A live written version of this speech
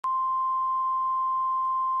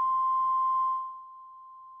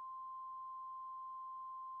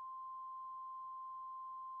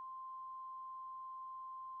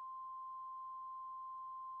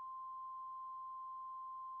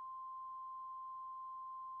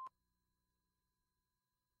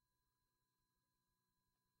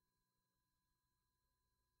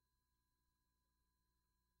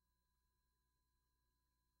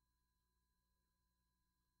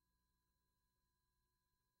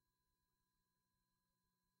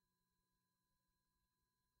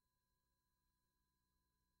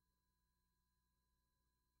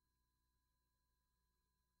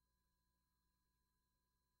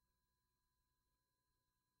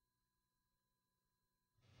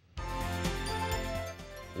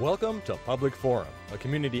Welcome to Public Forum, a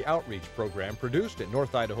community outreach program produced at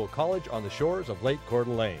North Idaho College on the shores of Lake Coeur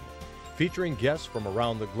d'Alene. Featuring guests from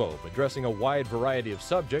around the globe addressing a wide variety of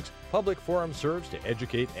subjects, Public Forum serves to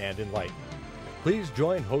educate and enlighten. Please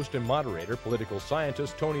join host and moderator, political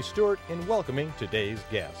scientist Tony Stewart, in welcoming today's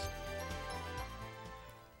guest.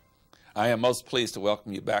 I am most pleased to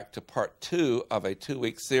welcome you back to part 2 of a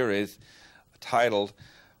 2-week series titled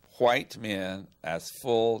White Men as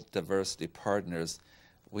Full Diversity Partners.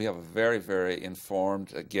 We have a very, very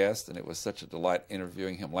informed guest, and it was such a delight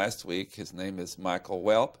interviewing him last week. His name is Michael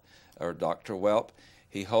Welp, or Dr. Welp.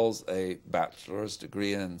 He holds a bachelor's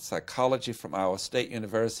degree in psychology from Iowa State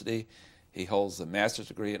University. He holds a master's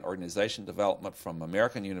degree in organization development from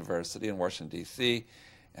American University in Washington, D.C.,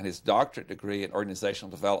 and his doctorate degree in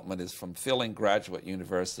organizational development is from Fielding Graduate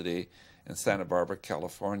University in Santa Barbara,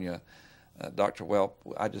 California. Dr. Welp,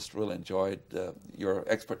 I just really enjoyed your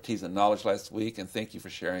expertise and knowledge last week, and thank you for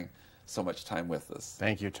sharing so much time with us.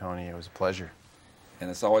 Thank you, Tony. It was a pleasure. And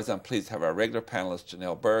as always, I'm pleased to have our regular panelist,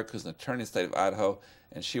 Janelle Berg, who's an attorney in the state of Idaho,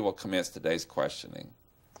 and she will commence today's questioning.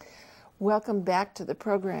 Welcome back to the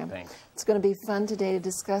program. Thanks. It's going to be fun today to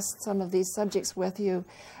discuss some of these subjects with you.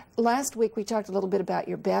 Last week we talked a little bit about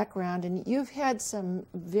your background, and you've had some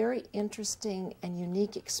very interesting and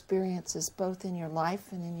unique experiences both in your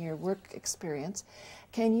life and in your work experience.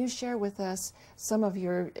 Can you share with us some of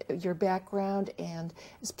your background and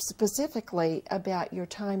specifically about your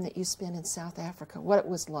time that you spent in South Africa, what it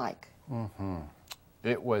was like?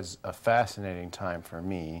 It was a fascinating time for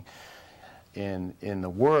me. In the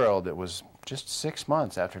world, it was just 6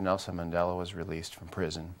 months after Nelson Mandela was released from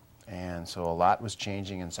prison. And so a lot was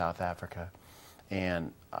changing in South Africa.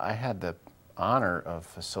 And I had the honor of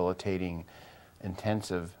facilitating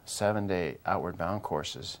intensive 7-day outward bound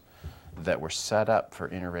courses that were set up for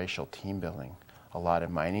interracial team building. A lot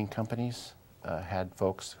of mining companies had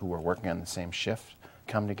folks who were working on the same shift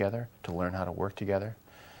come together to learn how to work together.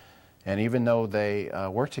 And even though they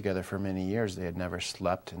worked together for many years, they had never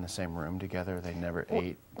slept in the same room together. They never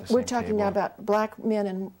ate the same We're talking table. now about black men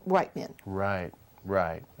and white men. Right.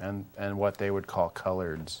 Right, and what they would call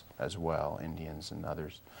coloreds as well, Indians and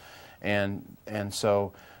others. And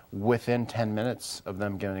so within 10 minutes of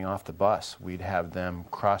them getting off the bus, we'd have them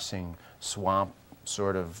crossing swamp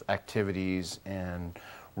sort of activities and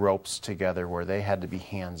ropes together where they had to be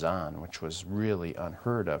hands-on, which was really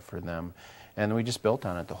unheard of for them. And we just built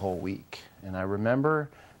on it the whole week. And I remember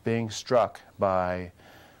being struck by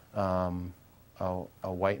a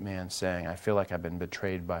white man saying, "I feel like I've been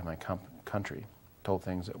betrayed by my country." Taught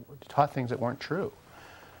things that weren't true.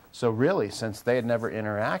 So really, since they had never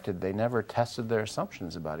interacted, they never tested their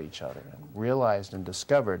assumptions about each other and realized and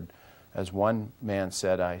discovered, as one man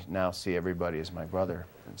said, "I now see everybody as my brother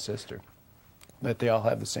and sister," that they all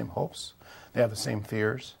have the same hopes, they have the same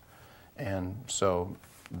fears, and so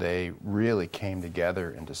they really came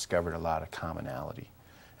together and discovered a lot of commonality.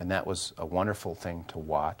 And that was a wonderful thing to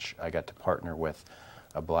watch. I got to partner with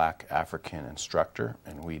a black African instructor,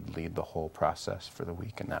 and we'd lead the whole process for the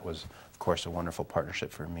week, and that was, of course, a wonderful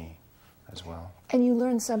partnership for me as well. And you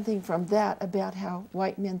learned something from that about how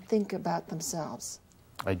white men think about themselves.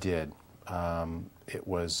 I did. It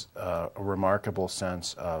was a remarkable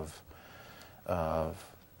sense of,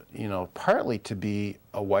 partly to be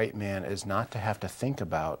a white man is not to have to think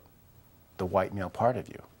about the white male part of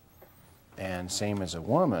you. And same as a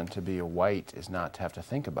woman, to be a white is not to have to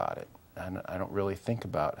think about it. And I don't really think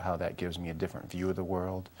about how that gives me a different view of the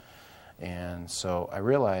world. And so I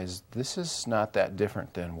realized this is not that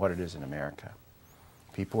different than what it is in America.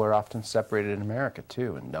 People are often separated in America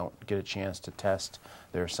too and don't get a chance to test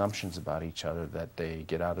their assumptions about each other that they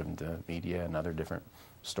get out of the media and other different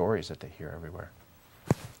stories that they hear everywhere.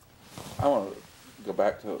 I want to go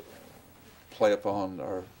back to play upon,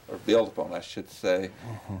 or build upon, I should say,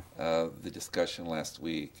 the discussion last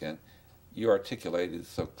week. And you articulated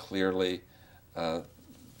so clearly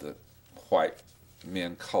the white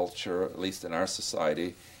men culture, at least in our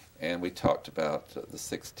society, and we talked about the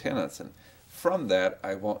 6 tenets. And from that,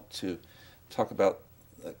 I want to talk about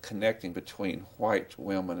connecting between white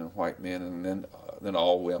women and white men, and then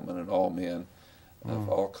all women and all men of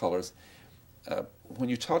all colors. When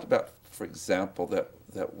you talked about, for example,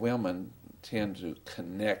 that women tend to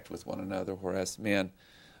connect with one another, whereas men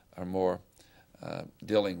are more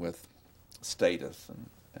dealing with status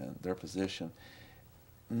and their position.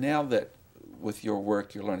 Now that with your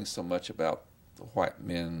work you're learning so much about the white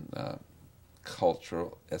men culture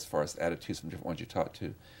as far as attitudes from different ones you talk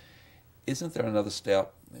to, isn't there another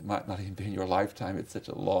step? It might not even be in your lifetime, it's such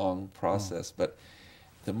a long process, but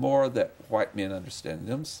the more that white men understand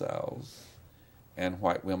themselves and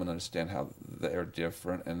white women understand how they're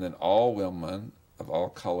different, and then all women of all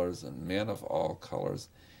colors and men of all colors,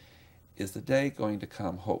 is the day going to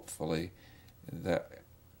come, hopefully, that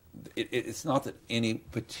it's not that any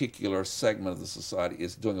particular segment of the society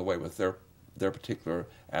is doing away with their particular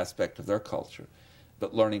aspect of their culture,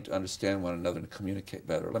 but learning to understand one another and communicate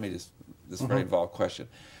better. Let me this very involved question.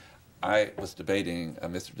 I was debating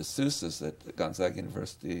Mr. DeSouza's at Gonzaga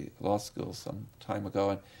University Law School some time ago,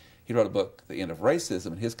 and he wrote a book, The End of Racism,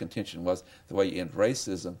 and his contention was the way you end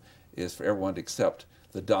racism is for everyone to accept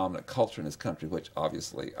the dominant culture in this country, which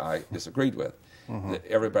obviously I disagreed with. That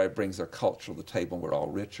everybody brings their culture to the table and we're all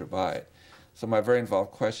richer by it. So my very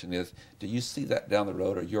involved question is, do you see that down the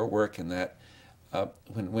road, or your work in that,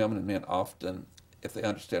 when women and men often, if they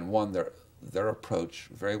understand one, their approach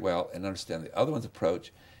very well and understand the other one's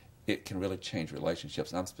approach, it can really change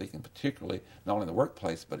relationships. And I'm speaking particularly not only in the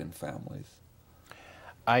workplace, but in families.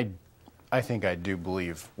 I think I do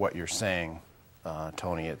believe what you're saying,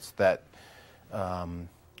 Tony. It's that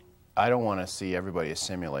I don't want to see everybody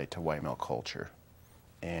assimilate to white male culture.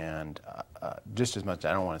 And just as much,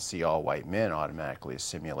 I don't want to see all white men automatically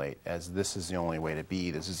assimilate as this is the only way to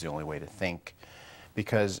be, this is the only way to think,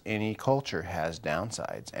 because any culture has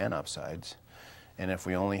downsides and upsides. And if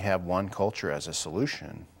we only have one culture as a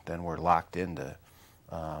solution, then we're locked into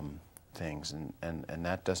things, and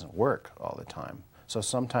that doesn't work all the time. So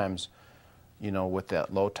sometimes, you know, with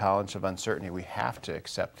that low tolerance of uncertainty, we have to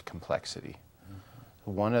accept complexity.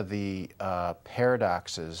 One of the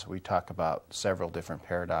paradoxes, we talk about several different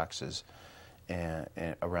paradoxes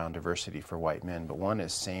around diversity for white men, but one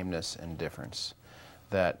is sameness and difference.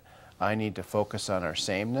 That I need to focus on our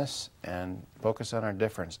sameness and focus on our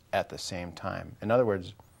difference at the same time. In other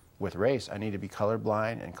words, with race, I need to be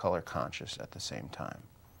colorblind and color conscious at the same time.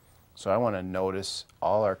 So I want to notice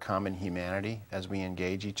all our common humanity as we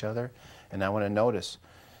engage each other, and I want to notice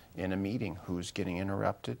in a meeting who's getting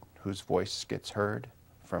interrupted, whose voice gets heard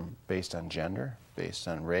based on gender, based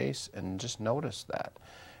on race, and just notice that.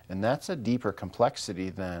 And that's a deeper complexity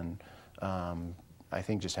than I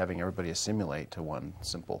think just having everybody assimilate to one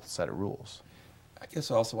simple set of rules. I guess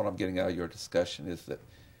also what I'm getting out of your discussion is that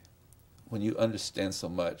when you understand so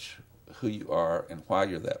much who you are and why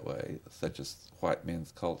you're that way, such as white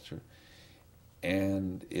men's culture,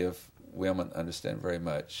 and if women understand very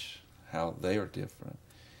much how they are different,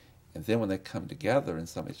 and then when they come together in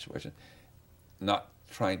some situation, not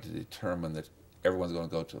trying to determine that everyone's going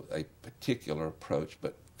to go to a particular approach,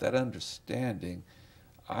 but that understanding,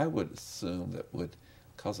 I would assume, that would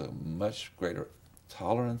cause a much greater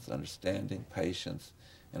tolerance, understanding, patience,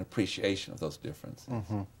 and appreciation of those differences.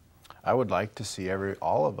 I would like to see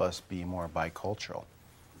all of us be more bicultural,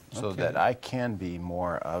 so that I can be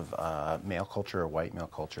more of male culture or white male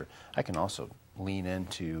culture. I can also lean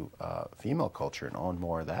into female culture and own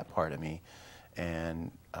more of that part of me,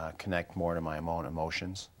 and connect more to my own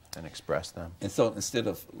emotions and express them. And so instead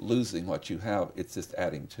of losing what you have, it's just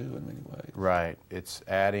adding to in many ways. Right. It's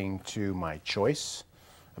adding to my choice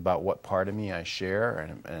about what part of me I share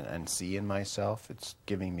and see in myself. It's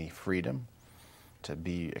giving me freedom to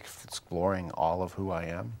be exploring all of who I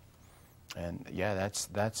am. And yeah,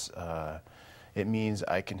 it means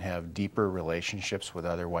I can have deeper relationships with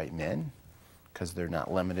other white men, because they're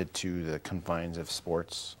not limited to the confines of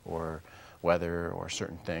sports or weather or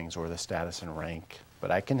certain things or the status and rank. But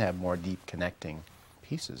I can have more deep connecting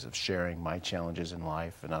pieces of sharing my challenges in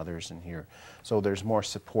life and others in here. So there's more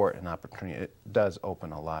support and opportunity. It does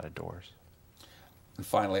open a lot of doors. And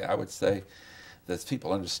finally, I would say that as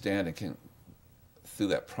people understand and can, through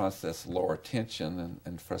that process, lower tension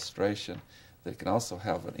and frustration, that it can also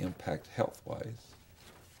have an impact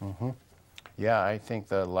health-wise. Yeah, I think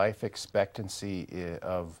the life expectancy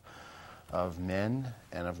of men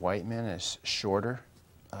and of white men is shorter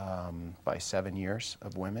by 7 years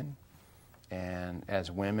of women. And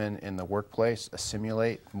as women in the workplace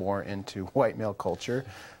assimilate more into white male culture,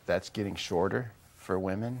 that's getting shorter for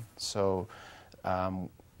women. So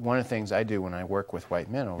one of the things I do when I work with white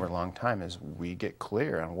men over a long time is we get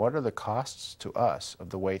clear on what are the costs to us of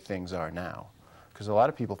the way things are now. Because a lot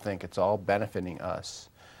of people think it's all benefiting us.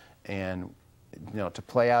 And you know, to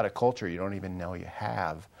play out a culture you don't even know you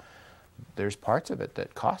have, there's parts of it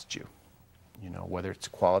that cost you. You know, whether it's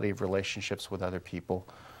quality of relationships with other people,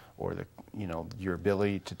 or your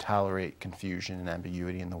ability to tolerate confusion and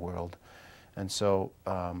ambiguity in the world. And so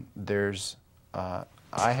I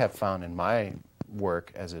have found in my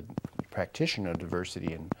work as a practitioner of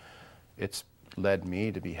diversity, and it's led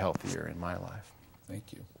me to be healthier in my life.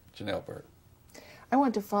 Thank you. Janelle Burt. I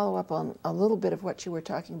want to follow up on a little bit of what you were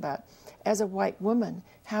talking about. As a white woman,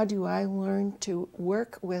 how do I learn to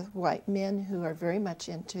work with white men who are very much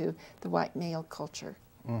into the white male culture?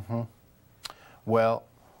 Well,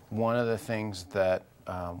 one of the things that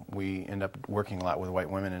we end up working a lot with white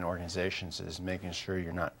women in organizations is making sure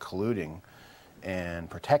you're not colluding and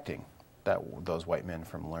protecting those white men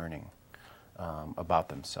from learning about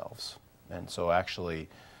themselves. And so actually,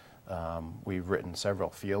 we've written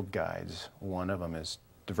several field guides. One of them is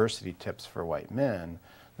diversity tips for white men.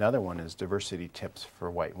 Another one is diversity tips for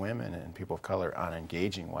white women and people of color on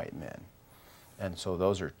engaging white men. And so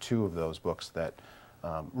those are two of those books that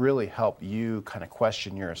really help you kind of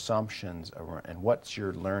question your assumptions and what's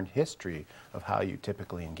your learned history of how you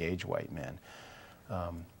typically engage white men.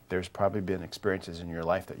 There's probably been experiences in your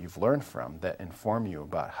life that you've learned from that inform you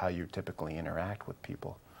about how you typically interact with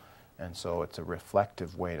people. And so it's a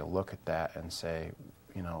reflective way to look at that and say,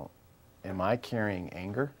 you know, am I carrying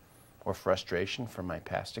anger or frustration from my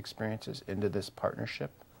past experiences into this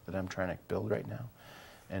partnership that I'm trying to build right now?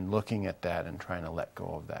 And looking at that and trying to let go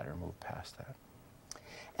of that or move past that.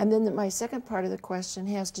 And then my second part of the question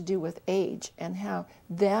has to do with age and how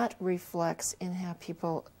that reflects in how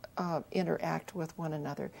people interact with one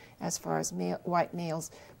another, as far as white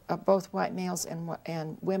males, both white males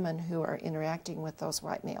and women who are interacting with those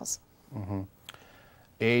white males.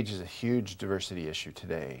 Age is a huge diversity issue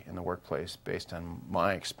today in the workplace based on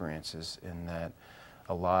my experiences, in that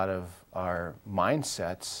a lot of our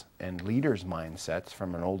mindsets and leaders' mindsets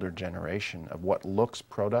from an older generation of what looks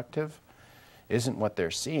productive isn't what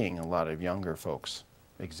they're seeing a lot of younger folks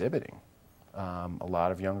exhibiting. A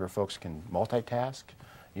lot of younger folks can multitask.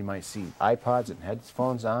 You might see iPods and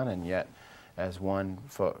headphones on, and yet, as one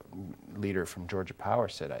leader from Georgia Power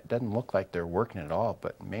said, it doesn't look like they're working at all,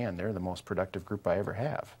 but man, they're the most productive group I ever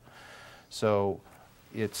have. So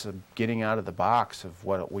it's getting out of the box of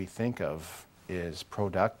what we think of is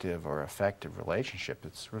productive or effective relationship.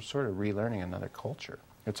 We're sort of relearning another culture.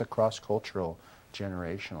 It's a cross-cultural,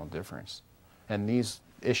 generational difference. And these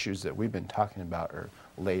issues that we've been talking about are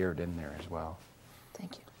layered in there as well.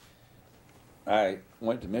 Thank you. I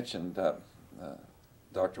wanted to mention,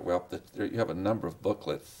 Dr. Welp, that you have a number of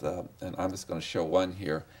booklets, and I'm just going to show one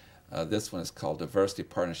here. This one is called Diversity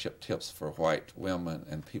Partnership Tips for White Women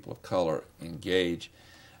and People of Color Engage,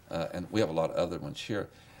 and we have a lot of other ones here.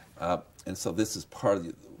 And so this is part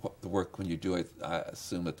of the work when you do it. I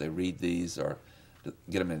assume that they read these or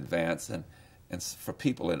get them in advance. And for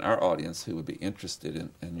people in our audience who would be interested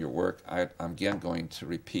in your work, I'm again going to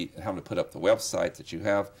repeat, and I'm going to put up the website that you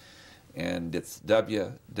have, and it's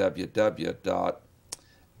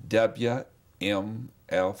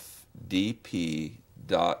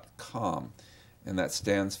www.wmfdp.com, and that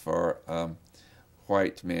stands for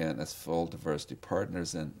White Men as Full Diversity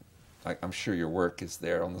Partners, and I'm sure your work is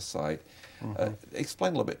there on the site. Explain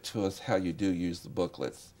a little bit to us how you do use the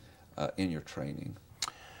booklets in your training.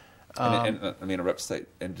 And I mean,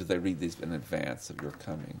 and do they read these in advance of your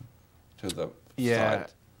coming to the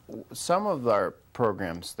site? Some of our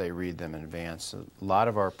programs, they read them in advance. A lot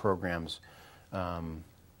of our programs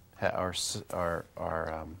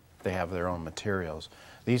they have their own materials.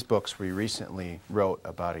 These books we recently wrote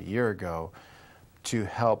about a year ago to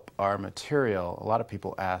help our material. A lot of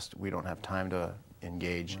people asked, we don't have time to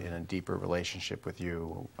engage in a deeper relationship with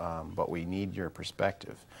you, but we need your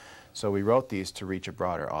perspective. So we wrote these to reach a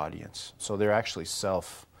broader audience. So they're actually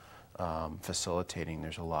self-facilitating.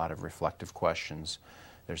 There's a lot of reflective questions.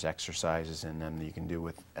 There's exercises in them that you can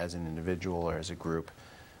do as an individual or as a group.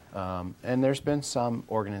 And there's been some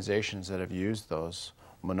organizations that have used those.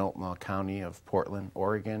 Monotma County of Portland,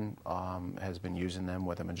 Oregon has been using them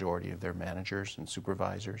with a majority of their managers and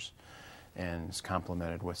supervisors, and it's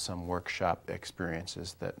complemented with some workshop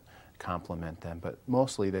experiences that complement them, but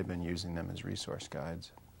mostly they've been using them as resource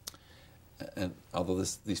guides. And although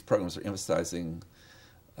these programs are emphasizing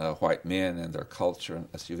white men and their culture, and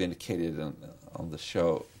as you've indicated on the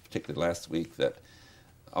show, particularly last week, that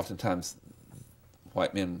oftentimes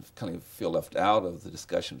white men kind of feel left out of the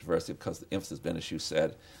discussion of diversity because the emphasis has been, as you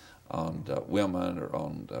said, on women or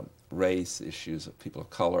on race issues of people of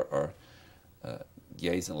color or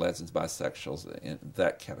gays and lesbians, bisexuals, in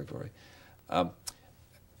that category.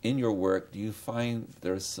 In your work, do you find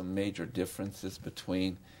there's some major differences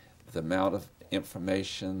between the amount of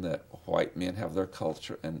information that white men have their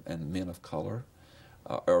culture and men of color?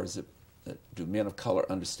 Or is it, do men of color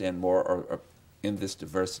understand more, or in this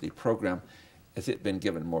diversity program, has it been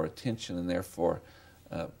given more attention, and therefore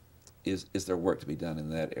is there work to be done in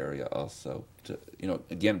that area also to,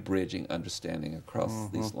 again, bridging understanding across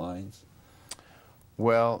these lines?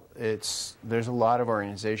 Well, there's a lot of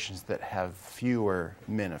organizations that have fewer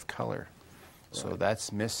men of color, so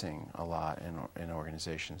that's missing a lot in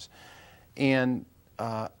organizations. And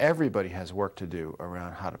everybody has work to do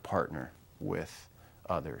around how to partner with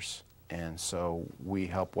others. And so we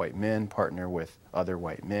help white men partner with other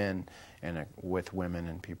white men and with women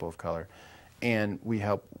and people of color. And we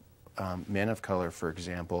help men of color, for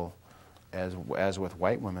example, as with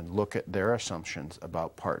white women, look at their assumptions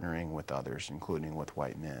about partnering with others, including with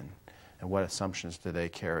white men, and what assumptions do they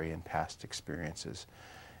carry in past experiences.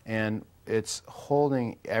 And it's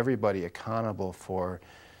holding everybody accountable for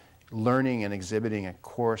learning and exhibiting a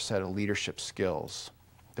core set of leadership skills.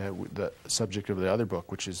 The subject of the other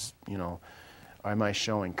book, which is, am I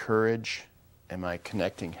showing courage? Am I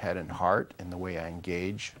connecting head and heart in the way I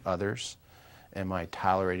engage others? Am I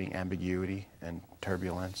tolerating ambiguity and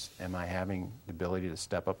turbulence? Am I having the ability to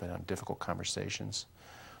step up and have difficult conversations?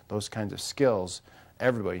 Those kinds of skills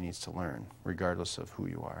everybody needs to learn, regardless of who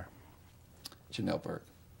you are. Janelle Burke.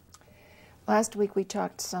 Last week we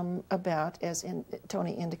talked some about, as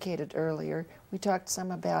Tony indicated earlier, we talked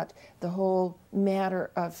some about the whole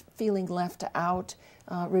matter of feeling left out,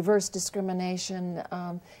 reverse discrimination.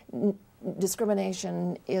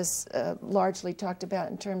 Discrimination is largely talked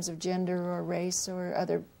about in terms of gender or race or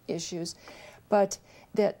other issues, but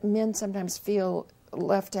that men sometimes feel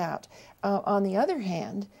left out. On the other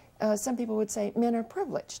hand, some people would say men are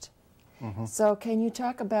privileged. Mm-hmm. So can you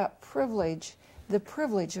talk about privilege, the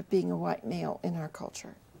privilege of being a white male in our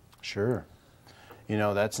culture? Sure.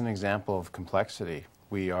 That's an example of complexity.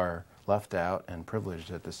 We are left out and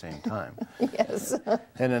privileged at the same time. Yes.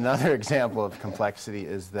 And another example of complexity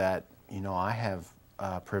is that I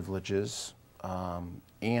have privileges, and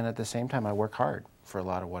at the same time I work hard for a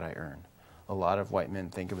lot of what I earn. A lot of white men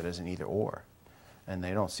think of it as an either-or, and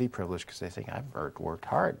they don't see privilege because they think I've worked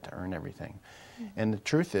hard to earn everything. Mm-hmm. And the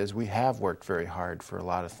truth is we have worked very hard for a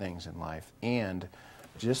lot of things in life, and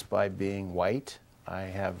just by being white, I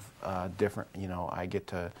have different, I get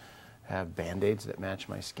to have Band-Aids that match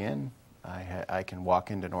my skin. I can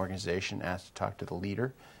walk into an organization, ask to talk to the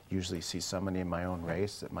leader, usually see somebody in my own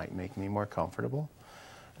race that might make me more comfortable,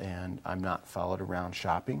 and I'm not followed around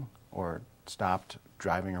shopping or stopped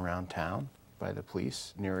driving around town by the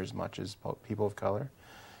police near as much as people of color.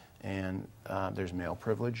 And there's male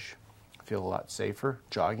privilege. I feel a lot safer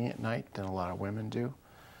jogging at night than a lot of women do.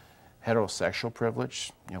 Heterosexual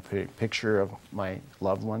privilege, picture of my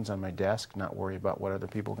loved ones on my desk, not worry about what other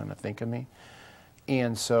people are going to think of me.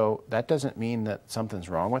 And so that doesn't mean that something's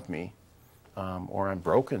wrong with me or I'm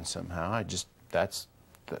broken somehow. That's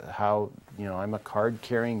how, I'm a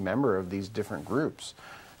card-carrying member of these different groups.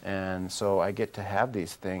 And so I get to have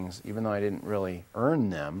these things, even though I didn't really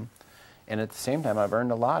earn them. And at the same time, I've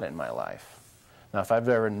earned a lot in my life. Now, if I've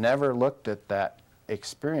never looked at that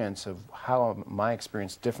experience of how my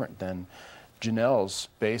experience different than Janelle's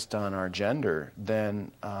based on our gender,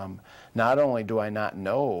 then not only do I not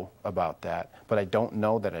know about that, but I don't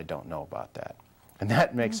know that I don't know about that. And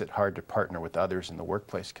that makes it hard to partner with others in the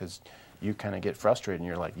workplace because you kind of get frustrated and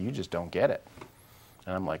you're like, you just don't get it.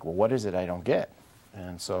 And I'm like, well, what is it I don't get?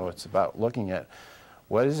 And so it's about looking at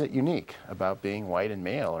what is it unique about being white and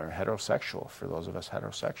male or heterosexual for those of us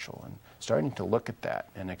heterosexual, and starting to look at that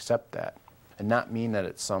and accept that and not mean that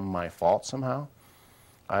it's my fault somehow.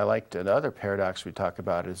 I like the other paradox we talk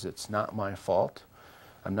about is it's not my fault.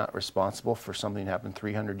 I'm not responsible for something that happened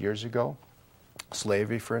 300 years ago,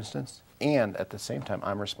 slavery, for instance, and at the same time,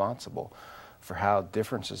 I'm responsible for how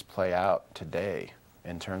differences play out today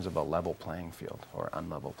in terms of a level playing field or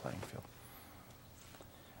unlevel playing field.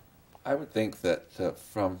 I would think that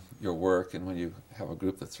from your work and when you have a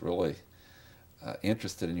group that's really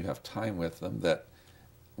interested and you have time with them, that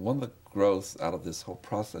one of the growths out of this whole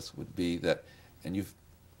process would be that, and you've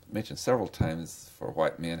mentioned several times for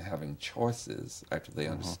white men having choices after they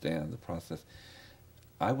understand the process,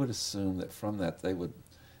 I would assume that from that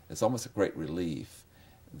it's almost a great relief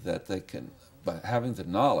that they can, by having the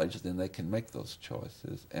knowledge, then they can make those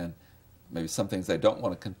choices. And maybe some things they don't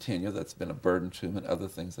want to continue, that's been a burden to them, and other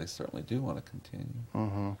things they certainly do want to continue.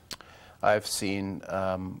 Mm-hmm. I've seen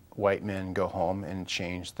white men go home and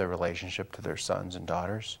change their relationship to their sons and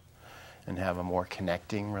daughters and have a more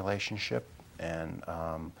connecting relationship, and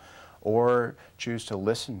or choose to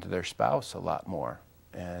listen to their spouse a lot more,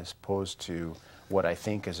 as opposed to what I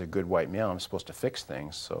think is a good white male. I'm supposed to fix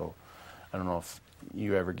things. So I don't know if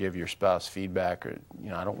you ever give your spouse feedback, or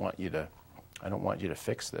I don't want you to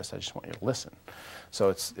fix this. I just want you to listen. So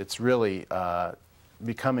it's really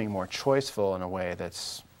becoming more choiceful in a way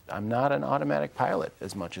I'm not an automatic pilot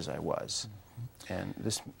as much as I was, and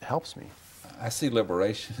this helps me. I see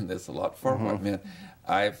liberation in this a lot for white men.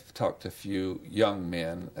 I've talked to a few young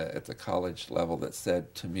men at the college level that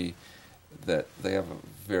said to me that they have a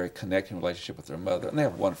very connecting relationship with their mother, and they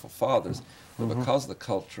have wonderful fathers, but because of the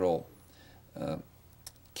cultural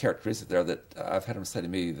characteristics there, that I've had them say to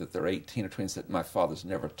me that they're 18 or 20 and said, my father's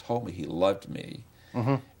never told me he loved me.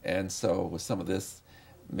 And so with some of this,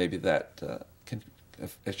 maybe that can,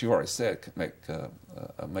 as you already said, can make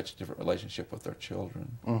a much different relationship with their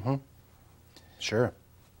children. Sure,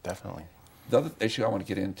 definitely. The other issue I want to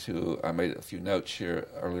get into, I made a few notes here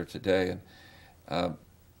earlier today, and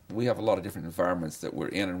we have a lot of different environments that we're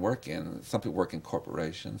in and work in. Some people work in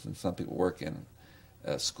corporations, and some people work in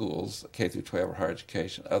schools, K through 12 or higher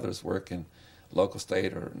education. Others work in local,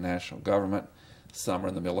 state, or national government. Some are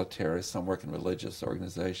in the military. Some work in religious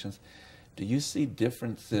organizations. Do you see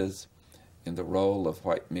differences in the role of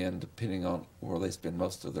white men depending on where they spend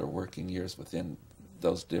most of their working years within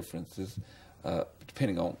those differences,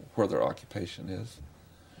 depending on where their occupation is?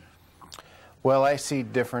 Well, I see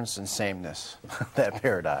difference in sameness, that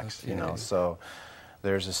paradox, you know. So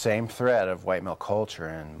there's the same thread of white male culture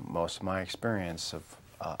in most of my experience of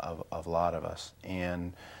a lot of us.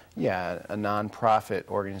 And yeah, a nonprofit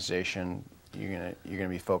organization, you're gonna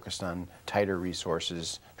be focused on tighter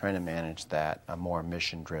resources, trying to manage that, a more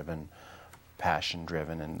mission-driven,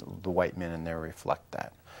 passion-driven, and the white men in there reflect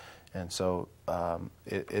that. And so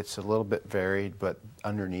it's a little bit varied, but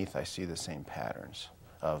underneath I see the same patterns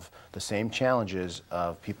of the same challenges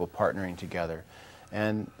of people partnering together.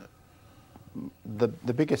 And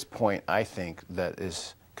the biggest point I think that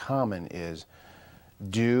is common is,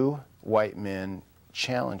 do white men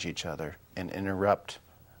challenge each other and interrupt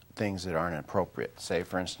things that aren't appropriate? Say,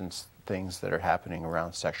 for instance, things that are happening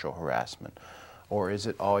around sexual harassment. Or is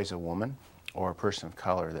it always a woman or a person of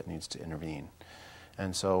color that needs to intervene?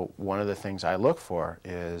 And so one of the things I look for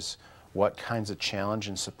is what kinds of challenge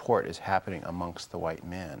and support is happening amongst the white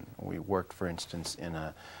men. We worked, for instance, in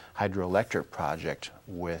a hydroelectric project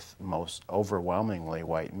with most overwhelmingly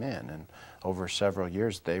white men, and over several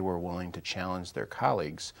years they were willing to challenge their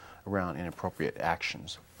colleagues around inappropriate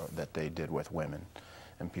actions that they did with women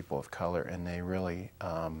and people of color, and they really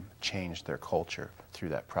changed their culture through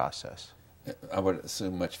that process. I would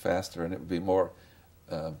assume much faster, and it would be more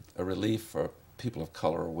a relief for people of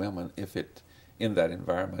color or women if it, in that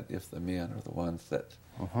environment, if the men are the ones that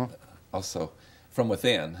also, from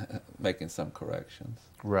within, making some corrections.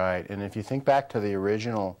 Right, and if you think back to the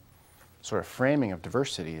original sort of framing of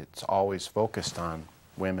diversity, it's always focused on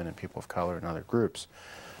women and people of color and other groups.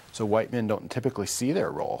 So white men don't typically see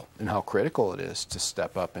their role and how critical it is to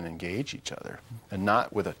step up and engage each other, and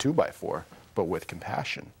not with a 2x4, but with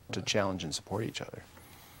compassion to challenge and support each other.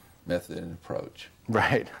 Method and approach.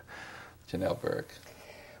 Right. Janelle Burke.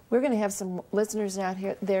 We're going to have some listeners out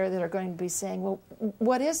there that are going to be saying, well,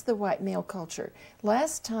 what is the white male culture?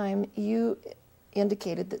 Last time you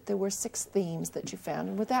indicated that there were 6 themes that you found,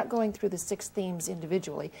 and without going through the 6 themes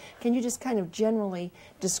individually, can you just kind of generally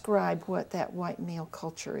describe what that white male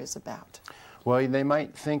culture is about? Well, they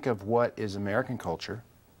might think of what is American culture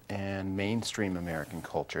and mainstream American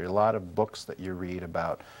culture. A lot of books that you read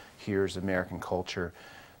about here's American culture,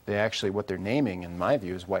 they actually, what they're naming, in my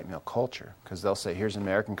view, is white male culture, because they'll say here's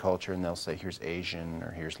American culture, and they'll say here's Asian,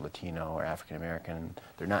 or here's Latino, or African American.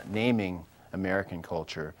 They're not naming American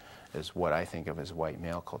culture as what I think of as white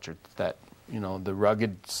male culture. That, you know, the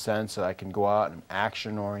rugged sense that I can go out and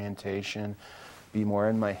action orientation, be more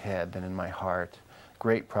in my head than in my heart,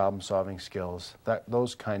 great problem-solving skills.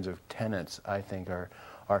 Those kinds of tenets, I think, are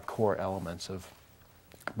core elements of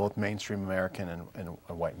both mainstream American and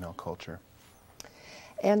white male culture.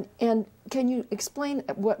 And can you explain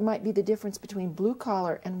what might be the difference between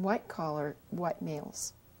blue-collar and white-collar white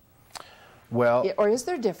males? Well, Or is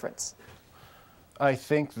there a difference? I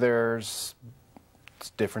think there's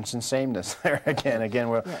difference in sameness there. Again,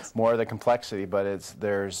 we're Yes. more of the complexity, but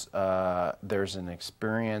there's an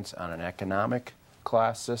experience on an economic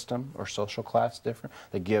class system or social class different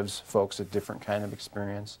that gives folks a different kind of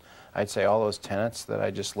experience. I'd say all those tenets that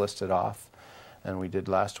I just listed off and we did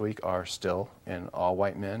last week are still in all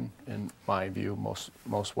white men. In my view,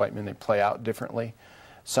 most white men, they play out differently.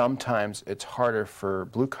 Sometimes it's harder for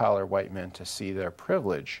blue-collar white men to see their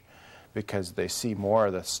privilege because they see more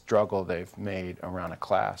of the struggle they've made around a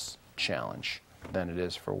class challenge than it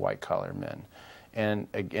is for white-collar men. And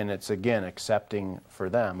again, it's accepting for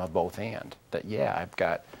them a both and, that yeah,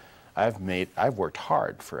 I've worked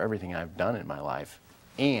hard for everything I've done in my life,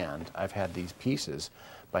 and I've had these pieces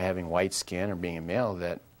by having white skin or being a male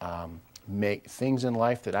that make things in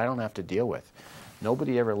life that I don't have to deal with.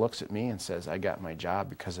 Nobody ever looks at me and says, I got my job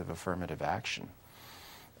because of affirmative action.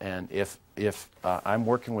 And if I'm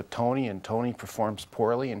working with Tony and Tony performs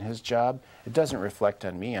poorly in his job, it doesn't reflect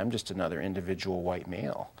on me. I'm just another individual white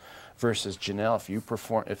male. Versus Janelle,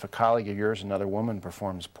 if a colleague of yours, another woman,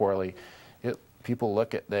 performs poorly, people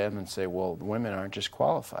look at them and say, well, women aren't just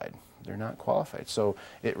qualified. They're not qualified. So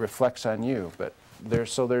it reflects on you. But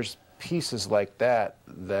there's pieces like that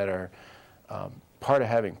that are part of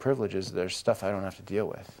having privileges. There's stuff I don't have to deal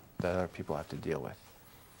with that other people have to deal with.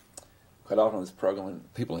 Quite often in this program, when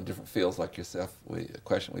people in different fields like yourself, a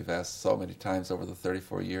question we've asked so many times over the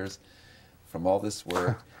 34 years, from all this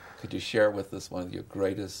work, could you share with us one of your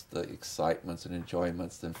greatest excitements and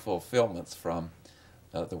enjoyments and fulfillments from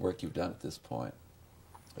the work you've done at this point?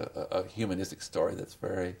 A humanistic story that's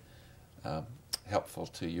very helpful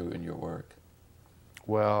to you in your work.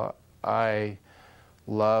 Well, I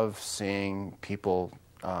love seeing people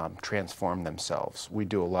transform themselves. We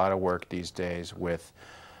do a lot of work these days with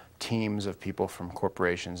teams of people from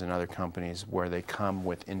corporations and other companies where they come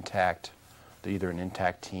with either an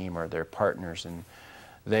intact team or their partners, and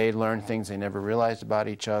they learn things they never realized about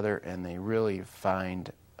each other, and they really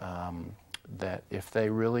find that if they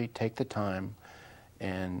really take the time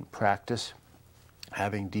and practice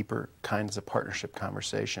having deeper kinds of partnership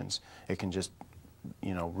conversations, it can just,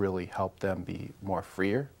 really help them be more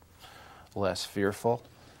freer, less fearful,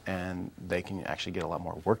 and they can actually get a lot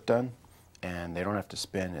more work done, and they don't have to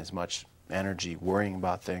spend as much energy worrying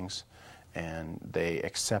about things, and they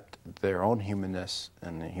accept their own humanness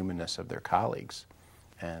and the humanness of their colleagues,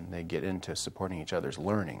 and they get into supporting each other's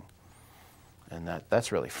learning. And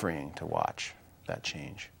that's really freeing to watch, that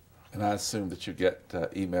change. And I assume that you get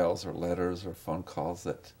emails or letters or phone calls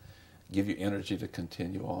that give you energy to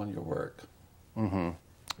continue on your work. Mm-hmm.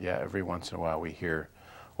 Yeah, every once in a while we hear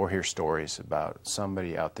stories about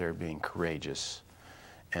somebody out there being courageous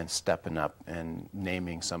and stepping up and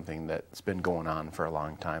naming something that's been going on for a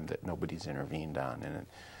long time that nobody's intervened on. And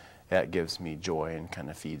that gives me joy and kind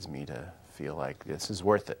of feeds me to feel like this is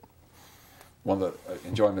worth it. One of the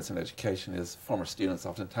enjoyments in education is former students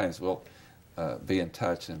oftentimes will be in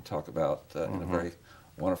touch and talk about in a very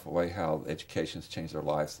wonderful way how education has changed their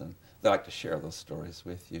lives, and they like to share those stories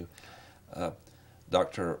with you.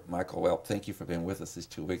 Dr. Michael Welp, thank you for being with us these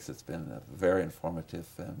 2 weeks. It's been very informative,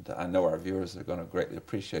 and I know our viewers are going to greatly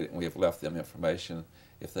appreciate it, and we have left them information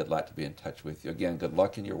if they'd like to be in touch with you. Again, good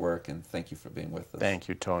luck in your work, and thank you for being with us. Thank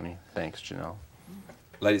you, Tony. Thanks, Janelle.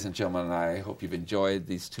 Ladies and gentlemen, I hope you've enjoyed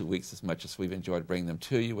these 2 weeks as much as we've enjoyed bringing them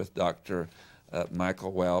to you with Dr.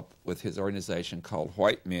 Michael Welp with his organization called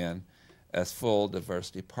White Men as Full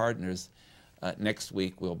Diversity Partners. Next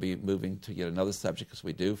week we'll be moving to yet another subject, as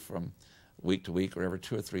we do from week to week or every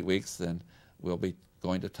 2 or 3 weeks. Then we'll be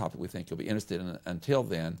going to a topic we think you'll be interested in. Until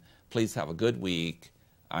then, please have a good week.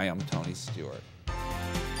 I am Tony Stewart.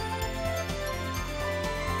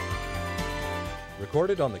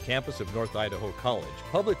 Recorded on the campus of North Idaho College,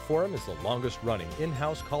 Public Forum is the longest-running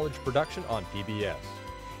in-house college production on PBS.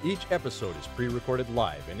 Each episode is pre-recorded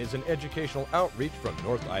live and is an educational outreach from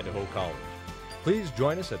North Idaho College. Please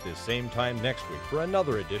join us at this same time next week for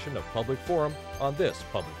another edition of Public Forum on this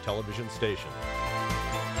public television station.